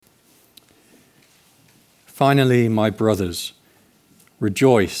Finally, my brothers,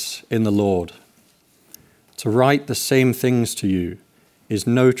 rejoice in the Lord. To write the same things to you is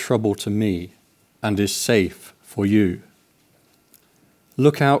no trouble to me and is safe for you.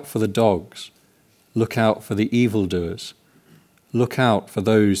 Look out for the dogs, look out for the evildoers, look out for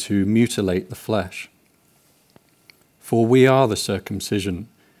those who mutilate the flesh. For we are the circumcision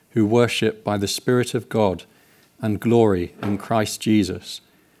who worship by the Spirit of God and glory in Christ Jesus,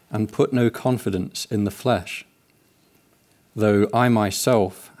 and put no confidence in the flesh. Though I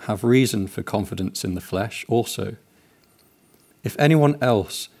myself have reason for confidence in the flesh also. If anyone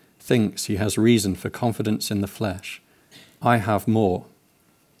else thinks he has reason for confidence in the flesh, I have more.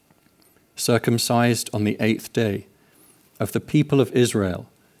 Circumcised on the 8th day, of the people of Israel,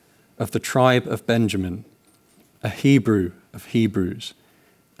 of the tribe of Benjamin, a Hebrew of Hebrews,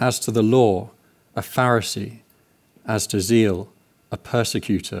 as to the law, a Pharisee, as to zeal, a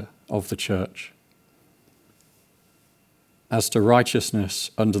persecutor of the church. As to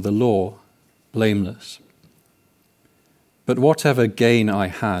righteousness under the law, blameless. But whatever gain I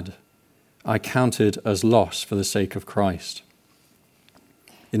had, I counted as loss for the sake of Christ.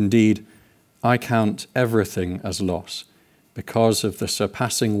 Indeed, I count everything as loss because of the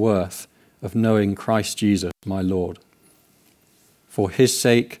surpassing worth of knowing Christ Jesus, my Lord. For his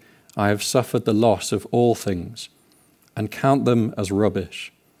sake I have suffered the loss of all things, and count them as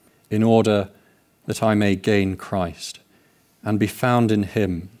rubbish, in order that I may gain Christ, and be found in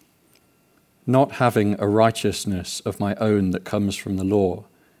him, not having a righteousness of my own that comes from the law,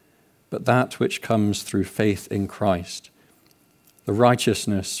 but that which comes through faith in Christ, the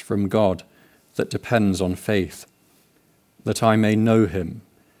righteousness from God that depends on faith, that I may know him,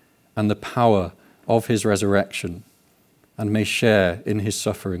 and the power of his resurrection, and may share in his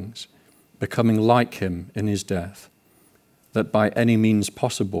sufferings, becoming like him in his death, that by any means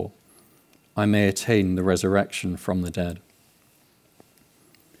possible I may attain the resurrection from the dead.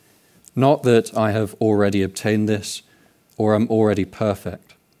 Not that I have already obtained this, or am already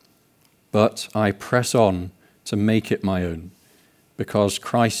perfect, but I press on to make it my own, because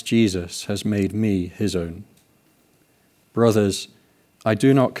Christ Jesus has made me his own. Brothers, I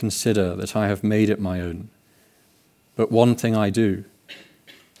do not consider that I have made it my own, but one thing I do,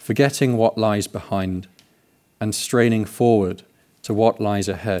 forgetting what lies behind and straining forward to what lies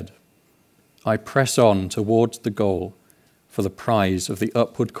ahead, I press on towards the goal for the prize of the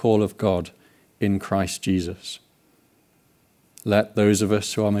upward call of God in Christ Jesus. Let those of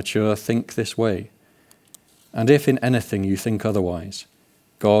us who are mature think this way, and if in anything you think otherwise,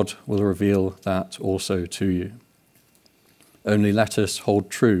 God will reveal that also to you. Only let us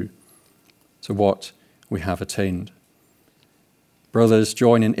hold true to what we have attained. Brothers,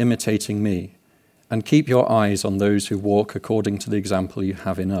 join in imitating me, and keep your eyes on those who walk according to the example you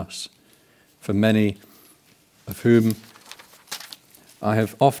have in us. For many of whom I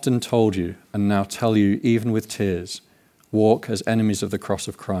have often told you, and now tell you even with tears, walk as enemies of the cross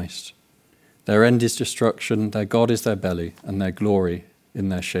of Christ. Their end is destruction, their God is their belly, and their glory in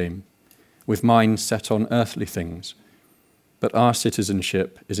their shame, with minds set on earthly things. But our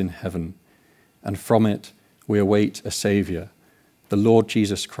citizenship is in heaven, and from it we await a Saviour, the Lord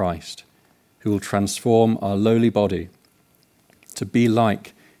Jesus Christ, who will transform our lowly body to be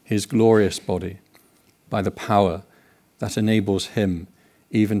like his glorious body by the power that enables him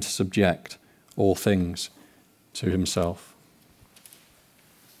even to subject all things to himself.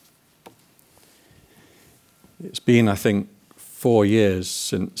 It's been, I think, 4 years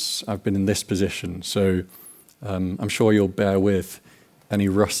since I've been in this position, so I'm sure you'll bear with any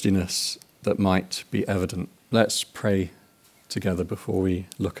rustiness that might be evident. Let's pray together before we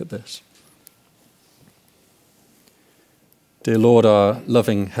look at this. Dear Lord, our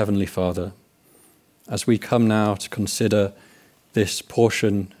loving Heavenly Father, as we come now to consider this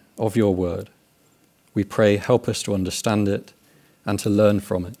portion of your word, we pray help us to understand it and to learn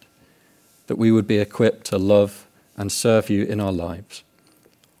from it, that we would be equipped to love and serve you in our lives.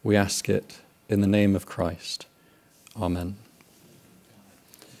 We ask it in the name of Christ. Amen.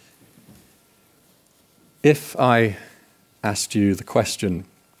 If I asked you the question,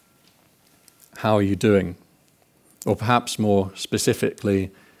 how are you doing? Or perhaps more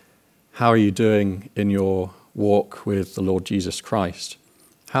specifically, how are you doing in your walk with the Lord Jesus Christ?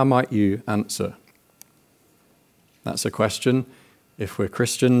 How might you answer? That's a question, if we're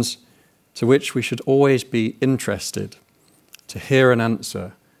Christians, to which we should always be interested to hear an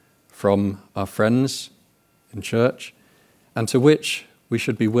answer from our friends in church, and to which we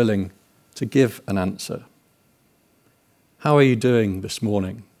should be willing to give an answer. How are you doing this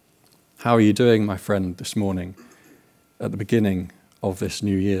morning? How are you doing, my friend, this morning at the beginning of this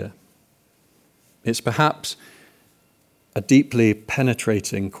new year? It's perhaps a deeply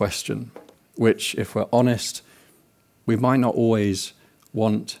penetrating question, which, if we're honest, we might not always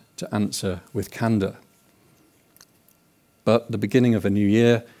want to answer with candour. But the beginning of a new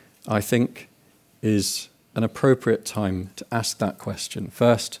year, I think, is an appropriate time to ask that question,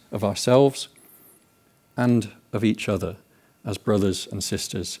 first of ourselves and of each other as brothers and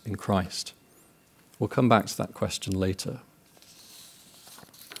sisters in Christ. We'll come back to that question later.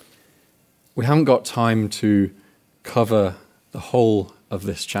 We haven't got time to cover the whole of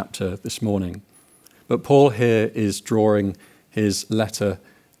this chapter this morning, but Paul here is drawing his letter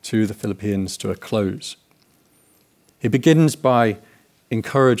to the Philippians to a close. He begins by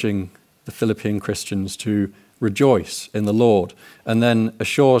encouraging the Philippian Christians to rejoice in the Lord, and then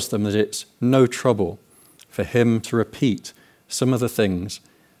assures them that it's no trouble for him to repeat some of the things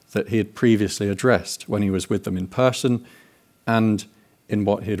that he had previously addressed when he was with them in person and in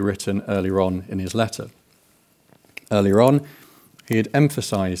what he had written earlier on in his letter. Earlier on, he had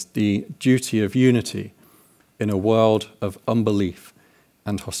emphasized the duty of unity in a world of unbelief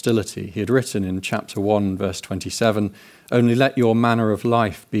and hostility. He had written in chapter 1, verse 27, "Only let your manner of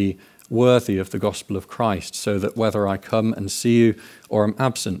life be worthy of the gospel of Christ, so that whether I come and see you or am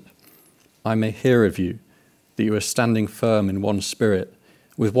absent, I may hear of you, that you are standing firm in one spirit,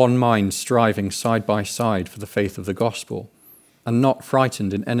 with one mind striving side by side for the faith of the gospel, and not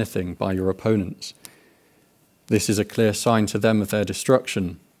frightened in anything by your opponents. This is a clear sign to them of their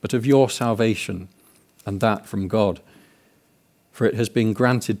destruction, but of your salvation, and that from God. For it has been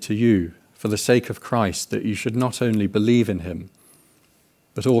granted to you, for the sake of Christ, that you should not only believe in him,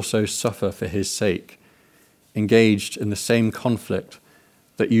 but also suffer for his sake, engaged in the same conflict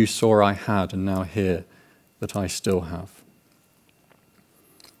that you saw I had and now hear that I still have."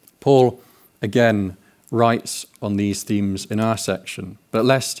 Paul again writes on these themes in our section, but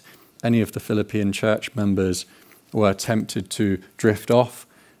lest any of the Philippian church members were tempted to drift off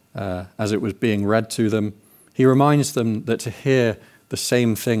as it was being read to them, he reminds them that to hear the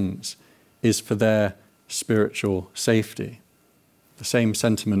same things is for their spiritual safety. The same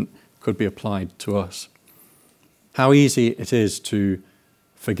sentiment could be applied to us. How easy it is to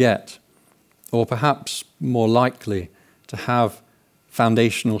forget, or perhaps more likely to have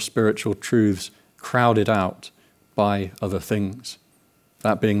foundational spiritual truths crowded out by other things.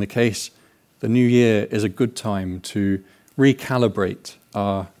 That being the case, the new year is a good time to recalibrate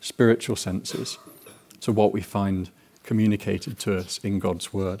our spiritual senses to what we find communicated to us in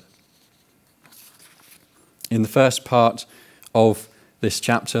God's word. In the first part of this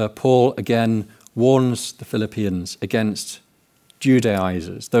chapter, Paul again warns the Philippians against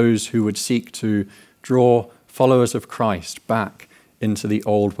Judaizers, those who would seek to draw followers of Christ back into the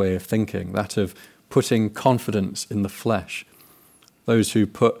old way of thinking, that of putting confidence in the flesh, those who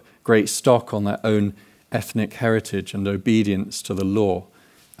put great stock on their own ethnic heritage and obedience to the law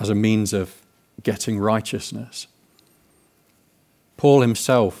as a means of getting righteousness. Paul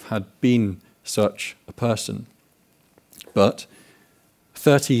himself had been such a person, but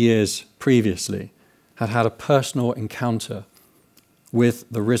 30 years previously had had a personal encounter with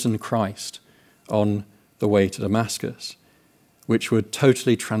the risen Christ on the way to Damascus, which would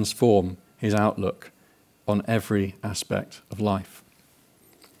totally transform his outlook on every aspect of life.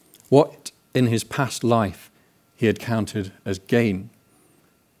 What in his past life he had counted as gain,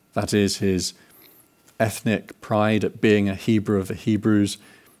 that is, his ethnic pride at being a Hebrew of the Hebrews,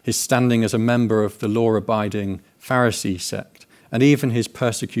 his standing as a member of the law-abiding Pharisee sect, and even his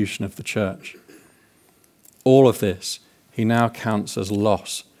persecution of the church. All of this he now counts as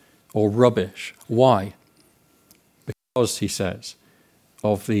loss or rubbish. Why? Because, he says,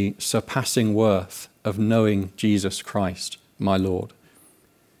 of the surpassing worth of knowing Jesus Christ, my Lord.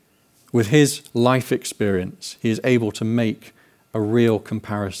 With his life experience, he is able to make a real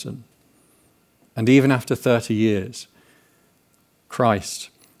comparison. And even after 30 years, Christ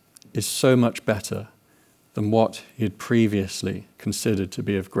is so much better than what he had previously considered to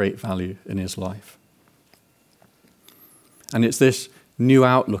be of great value in his life. And it's this new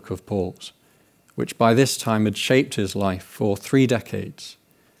outlook of Paul's, which by this time had shaped his life for 3 decades,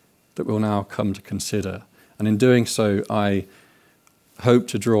 that we'll now come to consider. And in doing so, I hope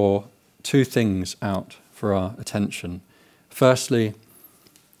to draw 2 things out for our attention. Firstly,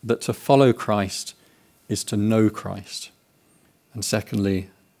 that to follow Christ is to know Christ. And secondly,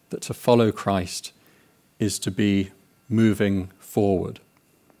 that to follow Christ is to be moving forward.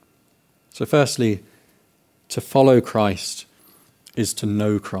 So firstly, to follow Christ is to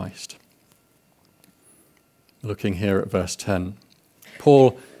know Christ. Looking here at verse 10,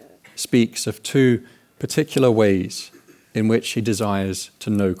 Paul speaks of 2 particular ways in which he desires to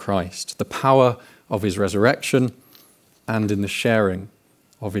know Christ, the power of his resurrection, and in the sharing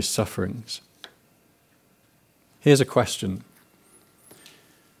of his sufferings. Here's a question.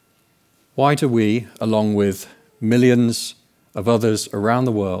 Why do we, along with millions of others around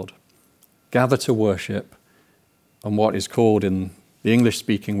the world, gather to worship on what is called in the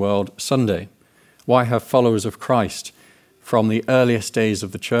English-speaking world Sunday? Why have followers of Christ from the earliest days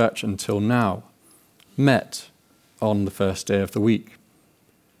of the church until now met on the first day of the week?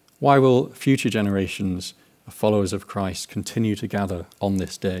 Why will future generations of followers of Christ continue to gather on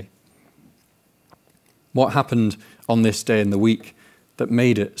this day? What happened on this day in the week that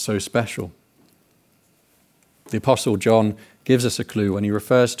made it so special? The Apostle John gives us a clue when he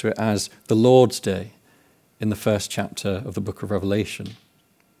refers to it as the Lord's Day in the first chapter of the book of Revelation.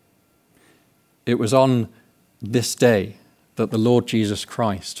 It was on this day that the Lord Jesus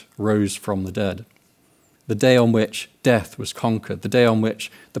Christ rose from the dead, the day on which death was conquered, the day on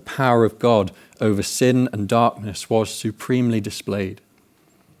which the power of God over sin and darkness was supremely displayed,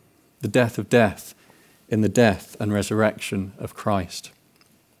 the death of death in the death and resurrection of Christ.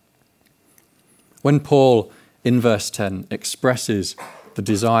 When Paul, in verse 10, expresses the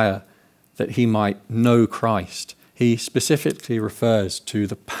desire that he might know Christ, he specifically refers to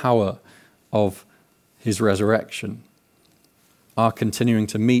the power of his resurrection. Our continuing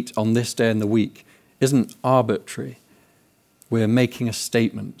to meet on this day in the week isn't arbitrary. We're making a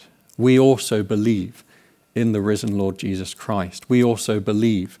statement. We also believe in the risen Lord Jesus Christ. We also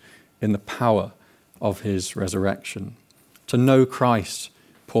believe in the power of his resurrection. To know Christ,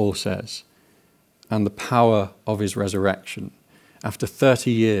 Paul says, and the power of his resurrection. After 30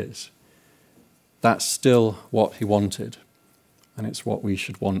 years, that's still what he wanted, and it's what we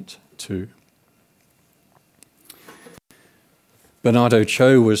should want too. Bernardo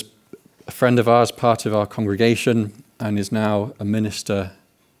Cho was a friend of ours, part of our congregation, and is now a minister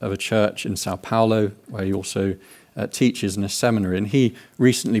of a church in Sao Paulo, where he also teaches in a seminary. And he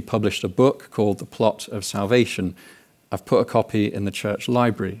recently published a book called The Plot of Salvation. I've put a copy in the church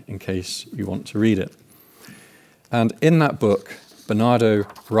library in case you want to read it. And in that book, Bernardo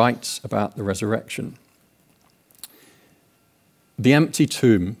writes about the resurrection. The empty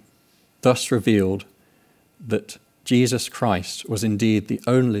tomb thus revealed that Jesus Christ was indeed the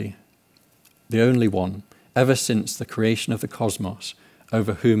only one ever since the creation of the cosmos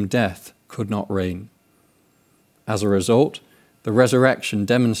over whom death could not reign. As a result, the resurrection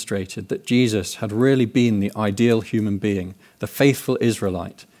demonstrated that Jesus had really been the ideal human being, the faithful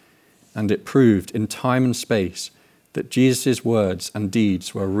Israelite, and it proved in time and space that Jesus' words and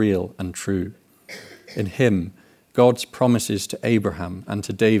deeds were real and true. In him, God's promises to Abraham and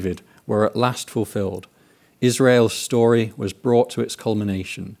to David were at last fulfilled. Israel's story was brought to its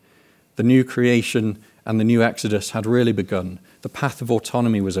culmination. The new creation and the new Exodus had really begun. The path of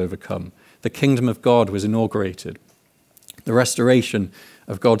autonomy was overcome. The kingdom of God was inaugurated. The restoration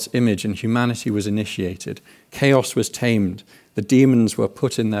of God's image in humanity was initiated. Chaos was tamed. The demons were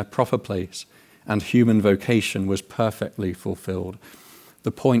put in their proper place, and human vocation was perfectly fulfilled.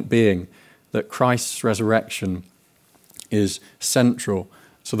 The point being that Christ's resurrection is central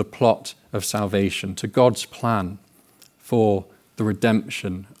to the plot of salvation, to God's plan for the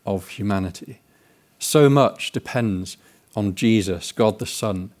redemption of humanity. So much depends on Jesus, God the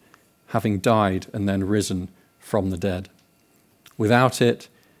Son, having died and then risen from the dead. Without it,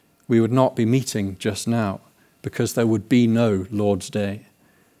 we would not be meeting just now, because there would be no Lord's Day.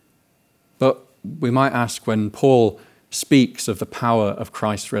 But we might ask, when Paul speaks of the power of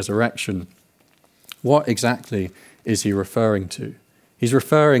Christ's resurrection, what exactly is he referring to? He's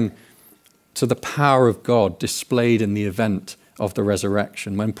referring to the power of God displayed in the event of the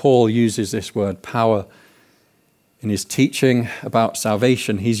resurrection. When Paul uses this word power in his teaching about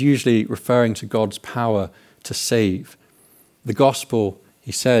salvation, he's usually referring to God's power to save. The gospel,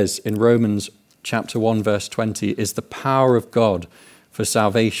 he says in Romans chapter 1, verse 20, is the power of God for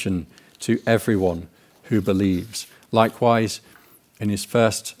salvation to everyone who believes. Likewise, in his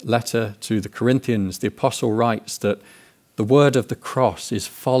first letter to the Corinthians, the apostle writes that the word of the cross is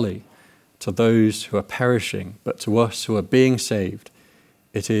folly to those who are perishing, but to us who are being saved,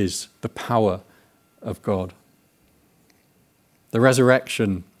 it is the power of God. The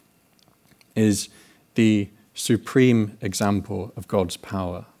resurrection is the supreme example of God's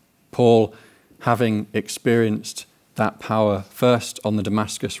power. Paul, having experienced that power first on the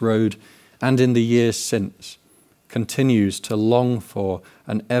Damascus Road and in the years since, continues to long for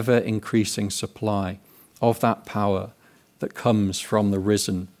an ever-increasing supply of that power that comes from the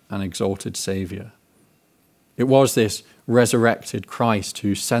risen and exalted Saviour. It was this resurrected Christ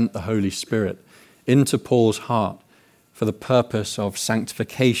who sent the Holy Spirit into Paul's heart for the purpose of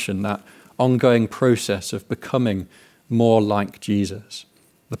sanctification, that ongoing process of becoming more like Jesus,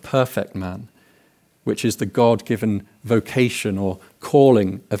 the perfect man, which is the God-given vocation or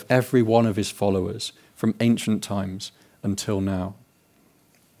calling of every one of his followers from ancient times until now.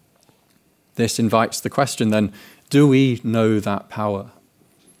 This invites the question then, do we know that power?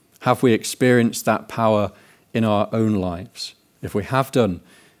 Have we experienced that power in our own lives? If we have done,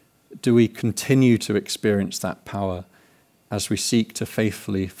 do we continue to experience that power as we seek to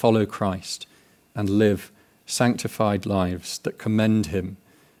faithfully follow Christ and live sanctified lives that commend him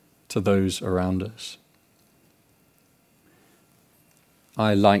to those around us?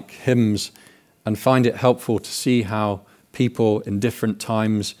 I like hymns and find it helpful to see how people in different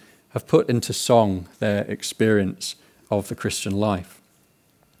times have put into song their experience of the Christian life.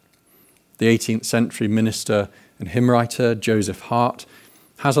 The 18th century minister and hymn writer Joseph Hart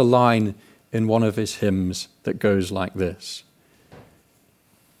has a line in one of his hymns that goes like this: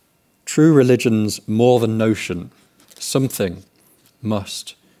 "True religion's more than notion, something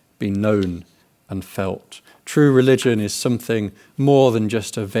must be known and felt." True religion is something more than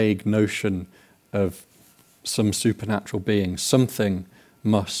just a vague notion of some supernatural being. Something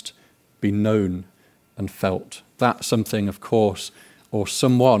must be known and felt. That something, of course, or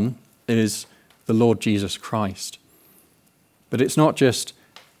someone, is the Lord Jesus Christ. But it's not just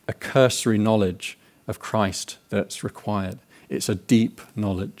a cursory knowledge of Christ that's required. It's a deep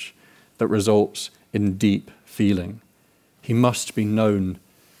knowledge that results in deep feeling. He must be known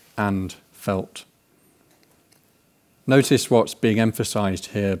and felt. Notice what's being emphasized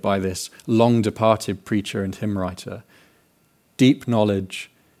here by this long-departed preacher and hymn writer. Deep knowledge,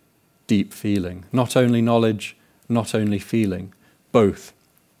 deep feeling. Not only knowledge, not only feeling, both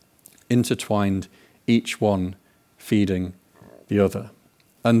intertwined, each one feeding the other.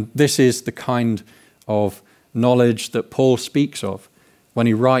 And this is the kind of knowledge that Paul speaks of when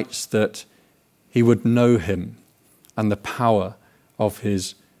he writes that he would know him and the power of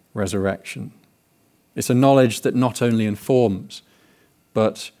his resurrection. It's a knowledge that not only informs,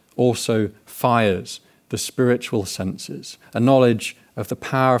 but also fires the spiritual senses, a knowledge of the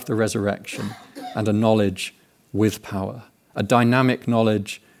power of the resurrection and a knowledge with power, a dynamic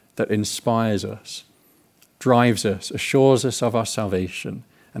knowledge that inspires us, drives us, assures us of our salvation,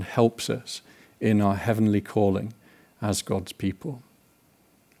 and helps us in our heavenly calling as God's people.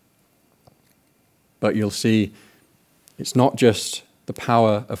 But you'll see it's not just the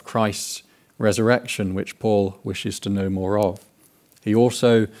power of Christ's resurrection which Paul wishes to know more of. He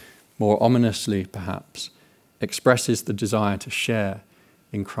also, more ominously perhaps, expresses the desire to share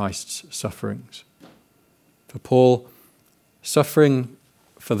in Christ's sufferings. For Paul, suffering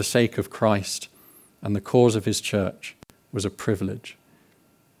for the sake of Christ and the cause of his church was a privilege.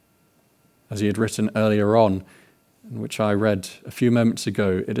 As he had written earlier on, and which I read a few moments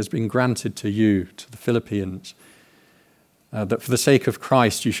ago, it has been granted to you, to the Philippians, that for the sake of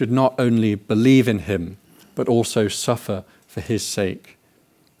Christ you should not only believe in him, but also suffer for his sake,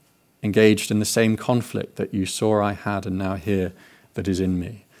 engaged in the same conflict that you saw I had and now hear that is in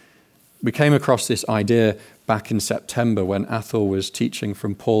me. We came across this idea back in September when Athol was teaching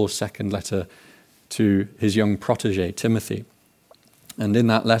from Paul's second letter to his young protege, Timothy. And in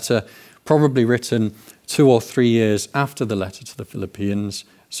that letter, probably written 2 or 3 years after the letter to the Philippians,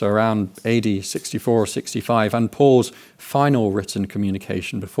 so around AD 64 or 65, and Paul's final written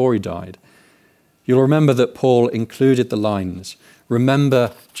communication before he died, you'll remember that Paul included the lines,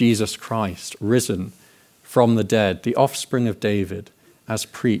 "Remember Jesus Christ, risen from the dead, the offspring of David, as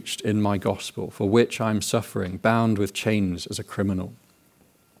preached in my gospel, for which I am suffering, bound with chains as a criminal."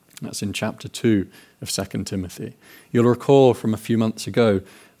 That's in chapter 2 of 2 Timothy. You'll recall from a few months ago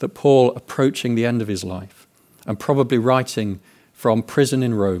that Paul, approaching the end of his life, and probably writing from prison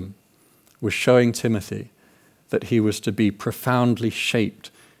in Rome, was showing Timothy that he was to be profoundly shaped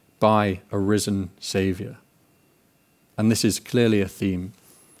by a risen Saviour. And this is clearly a theme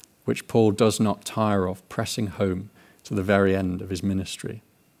which Paul does not tire of, pressing home to the very end of his ministry.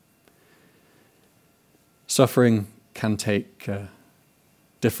 Suffering can take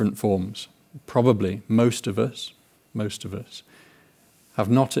different forms. Probably most of us have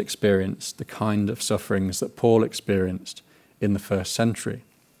not experienced the kind of sufferings that Paul experienced in the first century.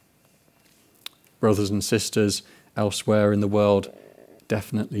 Brothers and sisters elsewhere in the world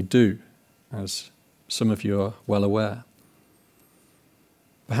definitely do, as some of you are well aware.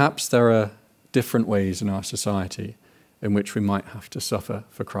 Perhaps there are different ways in our society in which we might have to suffer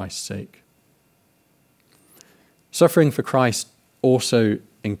for Christ's sake. Suffering for Christ also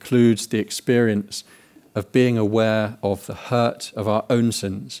includes the experience of being aware of the hurt of our own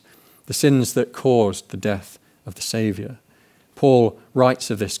sins, the sins that caused the death of the Saviour. Paul writes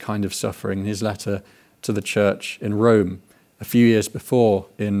of this kind of suffering in his letter to the church in Rome a few years before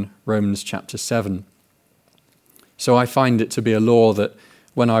in Romans chapter 7. So I find it to be a law that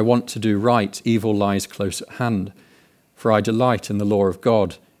when I want to do right, evil lies close at hand. For I delight in the law of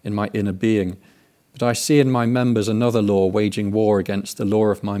God in my inner being. But I see in my members another law waging war against the law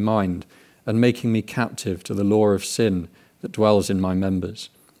of my mind and making me captive to the law of sin that dwells in my members.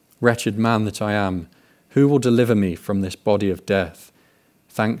 Wretched man that I am, who will deliver me from this body of death?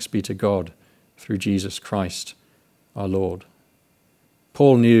 Thanks be to God through Jesus Christ our Lord.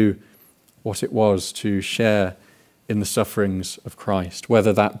 Paul knew what it was to share in the sufferings of Christ,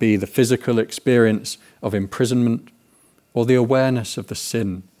 whether that be the physical experience of imprisonment or the awareness of the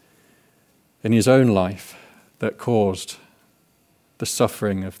sin in his own life that caused the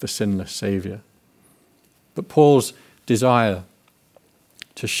suffering of the sinless Saviour. But Paul's desire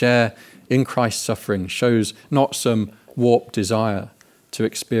to share in Christ's suffering shows not some warped desire to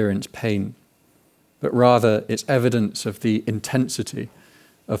experience pain, but rather it's evidence of the intensity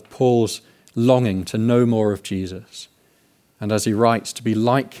of Paul's longing to know more of Jesus, and as he writes, to be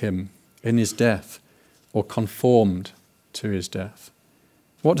like him in his death or conformed to his death.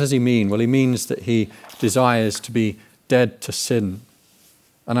 What does he mean? Well, he means that he desires to be dead to sin,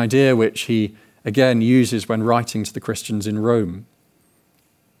 an idea which he again uses when writing to the Christians in Rome.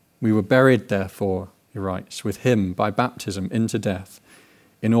 We were buried, therefore, he writes, with him by baptism into death,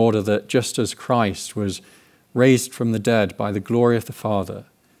 in order that just as Christ was raised from the dead by the glory of the Father,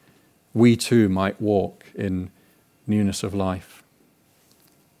 we too might walk in newness of life.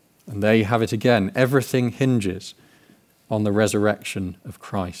 And there you have it again. Everything hinges on the resurrection of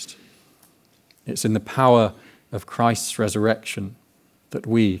Christ. It's in the power of Christ's resurrection that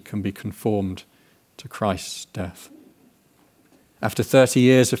we can be conformed to Christ's death. After 30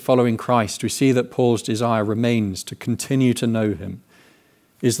 years of following Christ, we see that Paul's desire remains to continue to know him.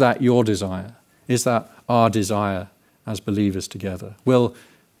 Is that your desire? Is that our desire as believers together? Will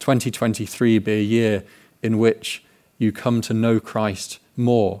 2023 be a year in which you come to know Christ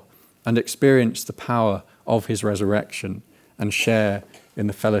more and experience the power of his resurrection and share in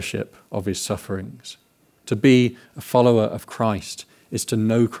the fellowship of his sufferings? To be a follower of Christ is to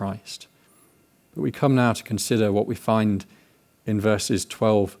know Christ. But we come now to consider what we find in verses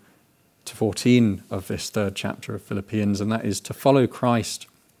 12 to 14 of this third chapter of Philippians, and that is to follow Christ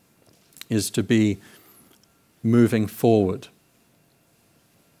is to be moving forward.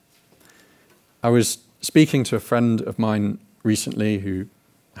 I was speaking to a friend of mine recently who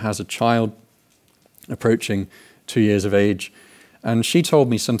has a child approaching 2 years of age, and she told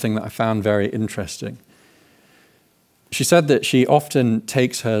me something that I found very interesting. She said that she often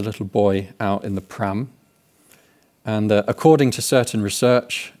takes her little boy out in the pram, and according to certain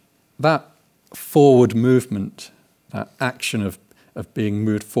research, that forward movement, that action of being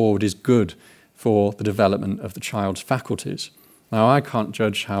moved forward is good for the development of the child's faculties. Now, I can't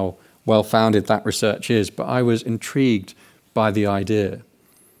judge how well-founded that research is, but I was intrigued by the idea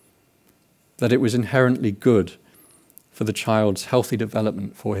that it was inherently good for the child's healthy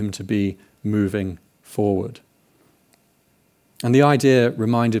development for him to be moving forward. And the idea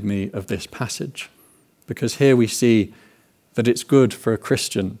reminded me of this passage, because here we see that it's good for a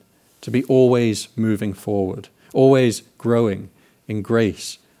Christian to be always moving forward, always growing in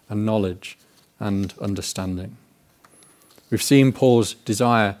grace and knowledge and understanding. We've seen Paul's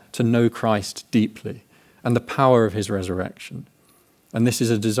desire to know Christ deeply and the power of his resurrection. And this is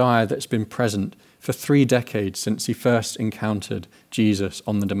a desire that's been present for 3 decades since he first encountered Jesus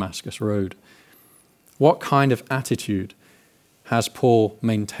on the Damascus Road. What kind of attitude has Paul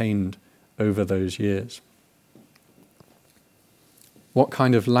maintained over those years? What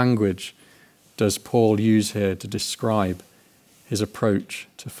kind of language does Paul use here to describe his approach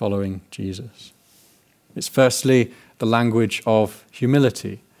to following Jesus? It's firstly the language of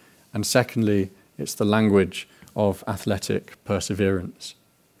humility, and secondly, it's the language of athletic perseverance.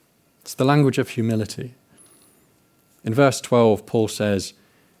 It's the language of humility. In verse 12, Paul says,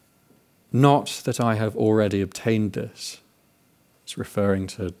 "Not that I have already obtained this." It's referring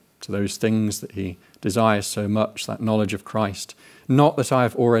to those things that he desires so much, that knowledge of Christ. "Not that I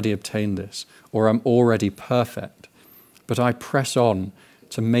have already obtained this, or am already perfect, but I press on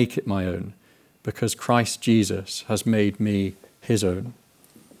to make it my own, because Christ Jesus has made me his own."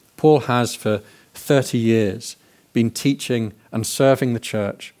 Paul has for 30 years been teaching and serving the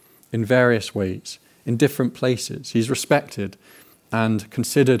church in various ways, in different places. He's respected and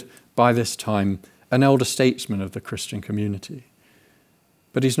considered by this time an elder statesman of the Christian community.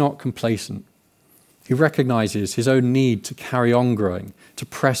 But he's not complacent. He recognizes his own need to carry on growing, to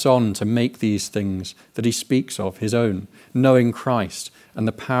press on to make these things that he speaks of his own, knowing Christ and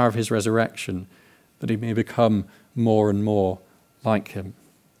the power of his resurrection, that he may become more and more like him.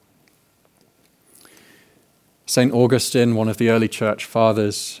 St. Augustine, one of the early church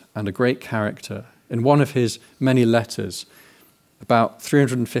fathers and a great character, in one of his many letters, about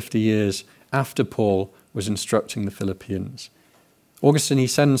 350 years after Paul was instructing the Philippians, Augustine, he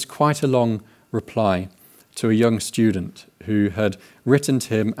sends quite a long reply to a young student who had written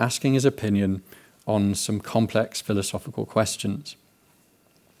to him asking his opinion on some complex philosophical questions.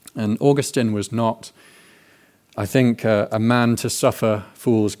 And Augustine was not, I think, a man to suffer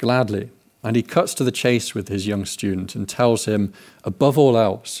fools gladly. And he cuts to the chase with his young student and tells him, above all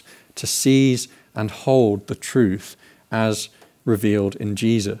else, to seize and hold the truth as revealed in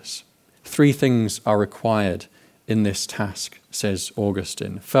Jesus. 3 things are required in this task, says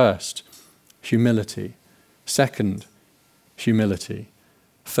Augustine. First, humility. Second, humility.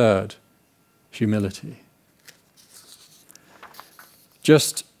 Third, humility.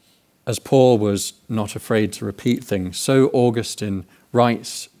 Just as Paul was not afraid to repeat things, so Augustine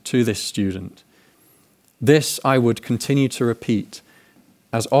writes to this student, "This I would continue to repeat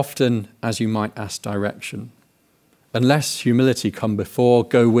as often as you might ask direction. Unless humility come before,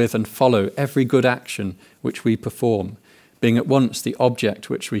 go with and follow every good action which we perform, being at once the object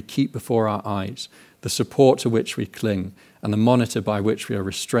which we keep before our eyes, the support to which we cling, and the monitor by which we are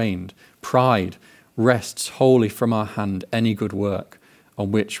restrained. Pride wrests wholly from our hand any good work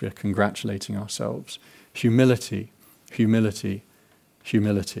on which we are congratulating ourselves." Humility, humility,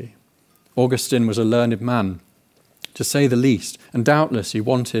 humility. Augustine was a learned man, to say the least, and doubtless he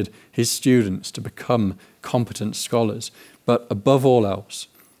wanted his students to become competent scholars. But above all else,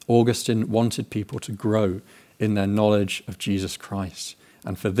 Augustine wanted people to grow in their knowledge of Jesus Christ.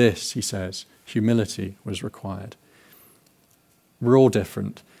 And for this, he says, humility was required. We're all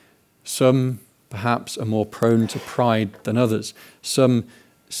different. Some perhaps are more prone to pride than others. Some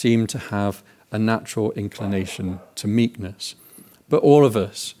seem to have a natural inclination to meekness. But all of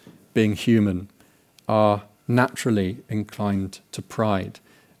us, being human, are naturally inclined to pride,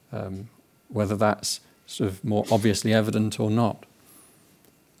 whether that's sort of more obviously evident or not.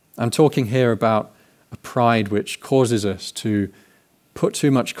 I'm talking here about a pride which causes us to put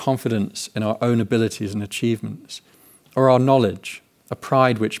too much confidence in our own abilities and achievements, or our knowledge, a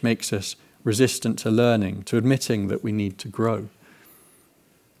pride which makes us resistant to learning, to admitting that we need to grow.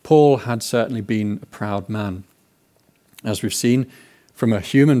 Paul had certainly been a proud man. As we've seen, from a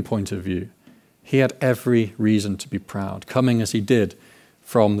human point of view, he had every reason to be proud, coming as he did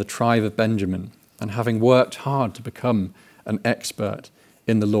from the tribe of Benjamin and having worked hard to become an expert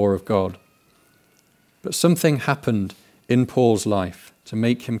in the law of God. But something happened in Paul's life to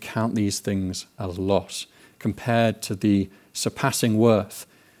make him count these things as loss compared to the surpassing worth,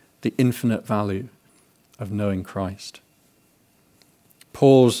 the infinite value of knowing Christ.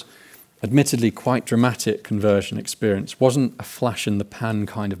 Paul's admittedly quite dramatic conversion experience wasn't a flash in the pan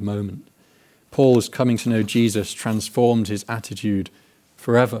kind of moment. Paul's coming to know Jesus transformed his attitude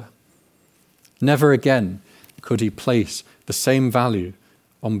forever. Never again could he place the same value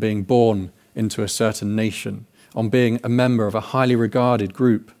on being born into a certain nation, on being a member of a highly regarded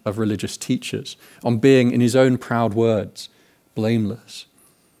group of religious teachers, on being, in his own proud words, blameless.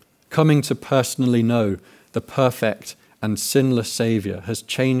 Coming to personally know the perfect and sinless Saviour has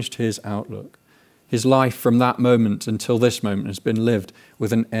changed his outlook. His life from that moment until this moment has been lived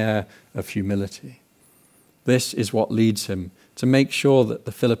with an air of humility. This is what leads him to make sure that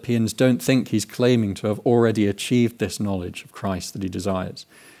the Philippians don't think he's claiming to have already achieved this knowledge of Christ that he desires,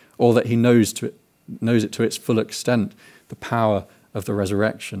 or that he knows it to its full extent, the power of the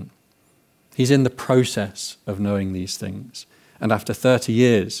resurrection. He's in the process of knowing these things, and after 30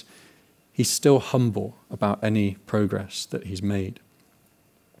 years, he's still humble about any progress that he's made.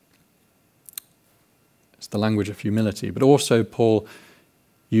 It's the language of humility, but also Paul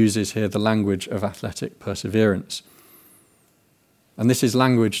uses here the language of athletic perseverance. And this is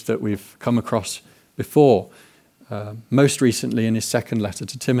language that we've come across before, most recently in his second letter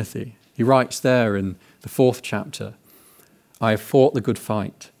to Timothy. He writes there in the 4th chapter, "I have fought the good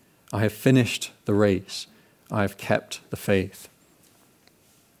fight, I have finished the race, I have kept the faith."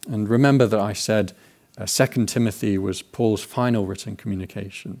 And remember that I said 2 Timothy was Paul's final written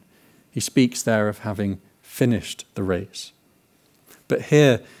communication. He speaks there of having finished the race. But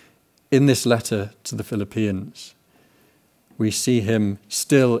here, in this letter to the Philippians, we see him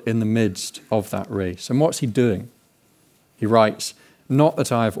still in the midst of that race. And what's he doing? He writes, "Not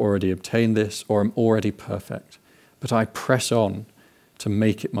that I have already obtained this or am already perfect, but I press on to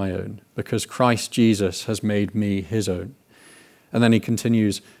make it my own, because Christ Jesus has made me his own. And then he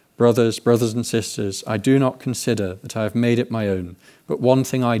continues, brothers and sisters, I do not consider that I have made it my own, but one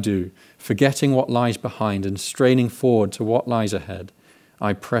thing I do, forgetting what lies behind and straining forward to what lies ahead,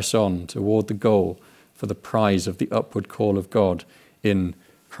 I press on toward the goal for the prize of the upward call of God in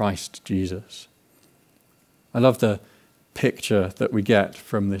Christ Jesus. I love the picture that we get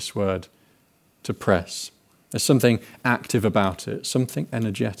from this word, to press. There's something active about it, something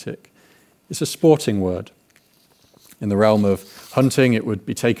energetic. It's a sporting word. In the realm of hunting, it would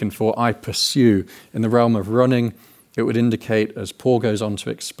be taken for I pursue. In the realm of running, it would indicate, as Paul goes on to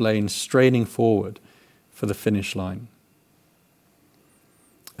explain, straining forward for the finish line.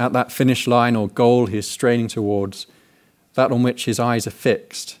 At that finish line or goal he is straining towards, that on which his eyes are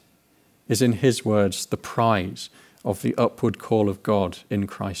fixed, is, in his words, the prize of the upward call of God in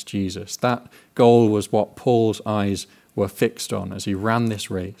Christ Jesus. That goal was what Paul's eyes were fixed on as he ran this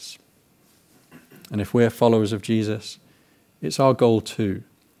race. And if we're followers of Jesus, it's our goal too.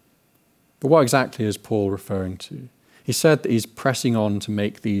 But what exactly is Paul referring to? He said that he's pressing on to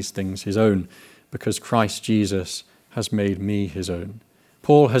make these things his own because Christ Jesus has made me his own.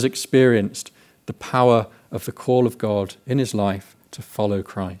 Paul has experienced the power of the call of God in his life to follow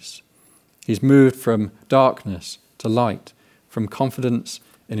Christ. He's moved from darkness to light, from confidence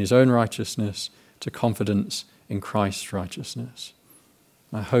in his own righteousness to confidence in Christ's righteousness.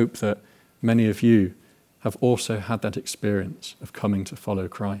 I hope that many of you have also had that experience of coming to follow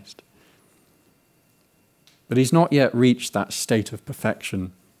Christ. But he's not yet reached that state of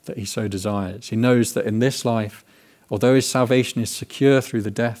perfection that he so desires. He knows that in this life, although his salvation is secure through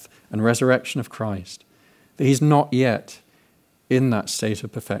the death and resurrection of Christ, that he's not yet in that state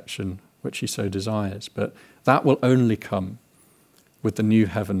of perfection which he so desires. But that will only come with the new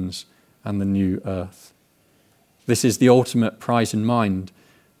heavens and the new earth. This is the ultimate prize in mind,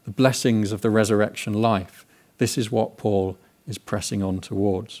 the blessings of the resurrection life. This is what Paul is pressing on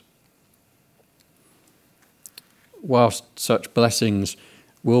towards. Whilst such blessings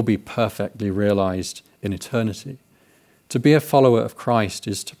will be perfectly realized in eternity, to be a follower of Christ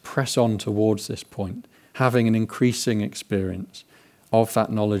is to press on towards this point, having an increasing experience of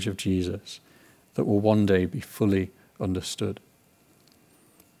that knowledge of Jesus that will one day be fully understood.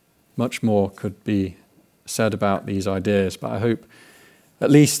 Much more could be said about these ideas, but I hope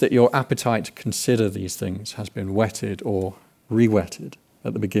at least that your appetite to consider these things has been whetted or re-whetted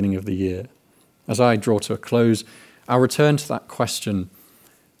at the beginning of the year. As I draw to a close, I'll return to that question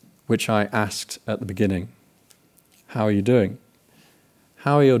which I asked at the beginning. How are you doing?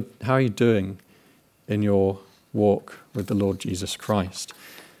 How are you doing in your walk with the Lord Jesus Christ?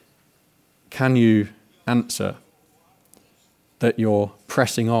 Can you answer that you're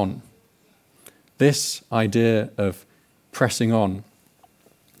pressing on? This idea of pressing on,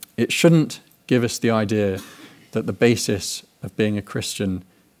 it shouldn't give us the idea that the basis of being a Christian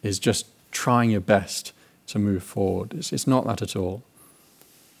is just trying your best to move forward. It's not that at all.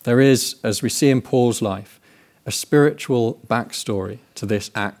 There is, as we see in Paul's life, a spiritual backstory to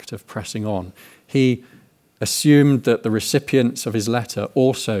this act of pressing on. He assumed that the recipients of his letter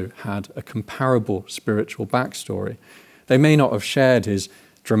also had a comparable spiritual backstory. They may not have shared his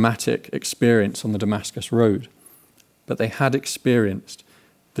dramatic experience on the Damascus Road, but they had experienced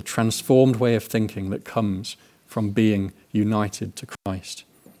the transformed way of thinking that comes from being united to Christ.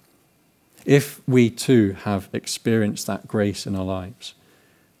 If we too have experienced that grace in our lives,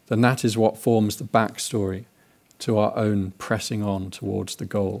 then that is what forms the backstory to our own pressing on towards the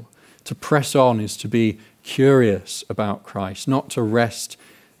goal. To press on is to be curious about Christ, not to rest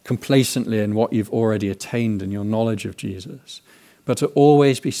complacently in what you've already attained in your knowledge of Jesus, but to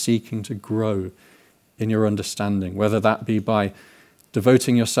always be seeking to grow in your understanding, whether that be by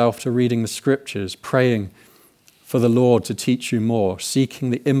devoting yourself to reading the scriptures, praying for the Lord to teach you more, seeking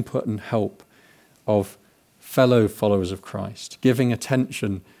the input and help of fellow followers of Christ, giving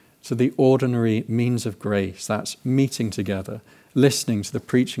attention to the ordinary means of grace, that's meeting together, listening to the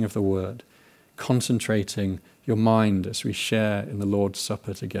preaching of the word, concentrating your mind as we share in the Lord's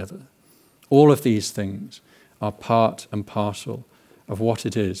Supper together. All of these things are part and parcel of what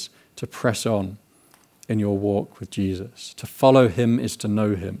it is to press on in your walk with Jesus. To follow him is to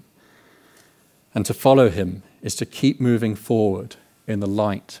know him. And to follow him is to keep moving forward in the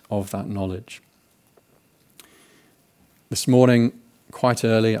light of that knowledge. This morning, quite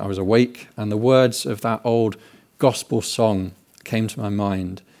early, I was awake, and the words of that old gospel song came to my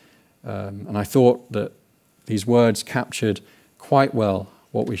mind. And I thought that these words captured quite well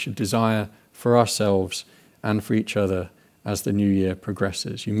what we should desire for ourselves and for each other as the new year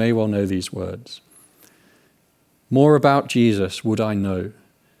progresses. You may well know these words. More about Jesus would I know,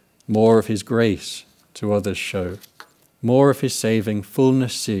 more of his grace to others show, more of his saving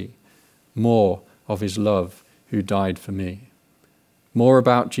fullness see, more of his love who died for me. More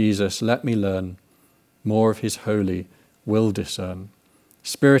about Jesus let me learn, more of his holy will discern.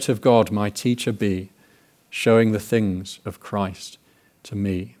 Spirit of God, my teacher be, showing the things of Christ to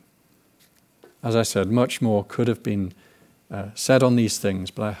me. As I said, much more could have been said on these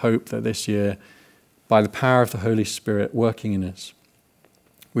things, but I hope that this year, by the power of the Holy Spirit working in us,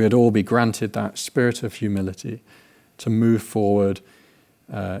 we would all be granted that spirit of humility to move forward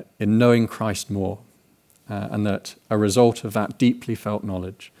in knowing Christ more, and that a result of that deeply felt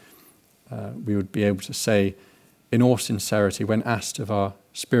knowledge, we would be able to say in all sincerity, when asked of our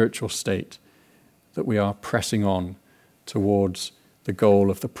spiritual state, that we are pressing on towards the goal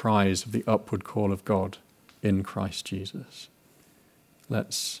of the prize of the upward call of God in Christ Jesus.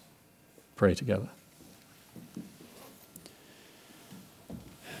 Let's pray together.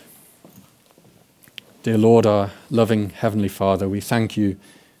 Dear Lord, our loving Heavenly Father, we thank you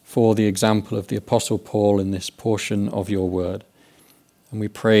for the example of the Apostle Paul in this portion of your word. And we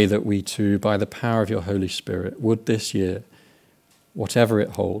pray that we too, by the power of your Holy Spirit, would this year, whatever it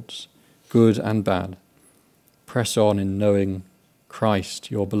holds, good and bad, press on in knowing Christ,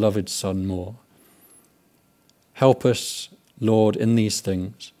 your beloved Son, more. Help us, Lord, in these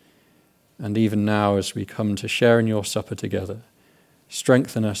things, and even now as we come to share in your supper together,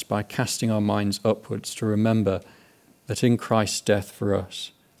 strengthen us by casting our minds upwards to remember that in Christ's death for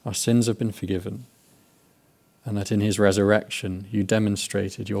us, our sins have been forgiven, and that in his resurrection you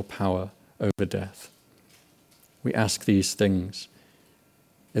demonstrated your power over death. We ask these things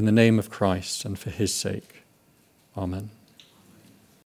in the name of Christ and for his sake. Amen.